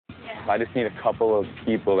I just need a couple of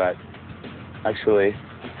people that actually.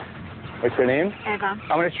 What's your name? Eva.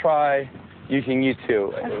 I'm going to try using you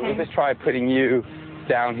too. Okay. We'll just try putting you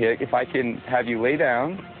down here. If I can have you lay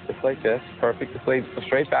down, just like this. Perfect. Just lay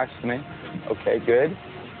straight back to me. Okay, good.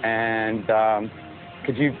 And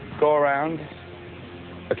could you go around?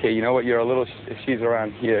 Okay, you know what? You're a little, if she's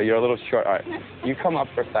around here, you're a little short. All right. You come up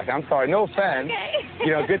for a second. I'm sorry. No offense. Okay.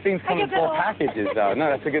 You know, good things come in full packages, though. No,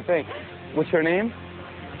 that's a good thing. What's your name?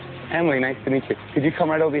 Emily. Nice to meet you. Could you come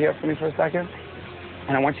right over here for me for a second?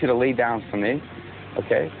 And I want you to lay down for me.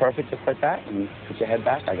 Okay, perfect, just like that. And put your head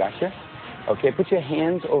back, I got you. Okay, put your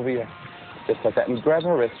hands over your, just like that. And grab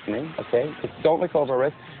her wrist for me, okay? Just don't let go of her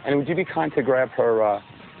wrist. And would you be kind to grab her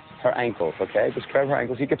her ankles, okay? Just grab her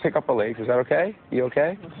ankles. You can pick up her legs. Is that okay? You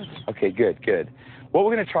okay? Okay, good, good. What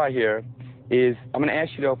we're going to try here is I'm going to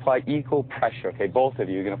ask you to apply equal pressure, okay? Both of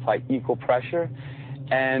you are going to apply equal pressure.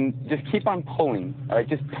 And just keep on pulling, all right?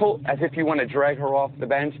 Just pull as if you want to drag her off the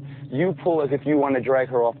bench. You pull as if you want to drag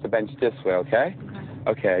her off the bench this way, okay?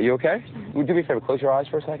 Okay, are you okay? Would you do me a favor, close your eyes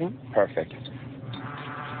for a second? Perfect.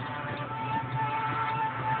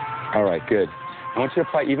 All right, good. I want you to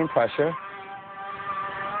apply even pressure.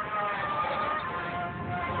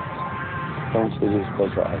 I want you to just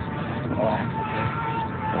close your eyes. Relax.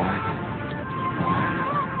 Relax.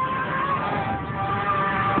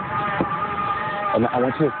 And I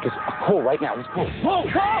want you to just pull right now. Just pull. Pull!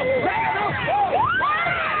 Pull!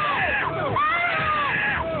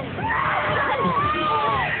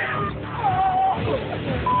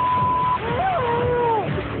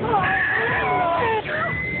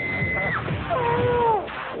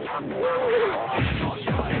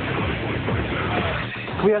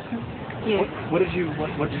 Can we ask you? Yes. What did you say?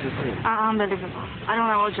 Unbelievable. I don't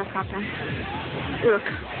know what just happened. Look,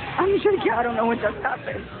 I'm shaking. I don't know what just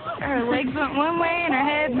happened. Her legs went one way and her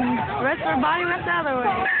head and the rest of her body went the other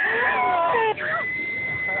way.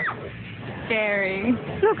 Scary.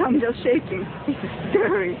 Look, I'm just shaking. It's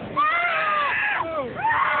scary.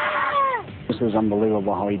 This was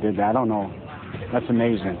unbelievable how he did that. I don't know. That's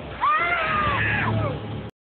amazing.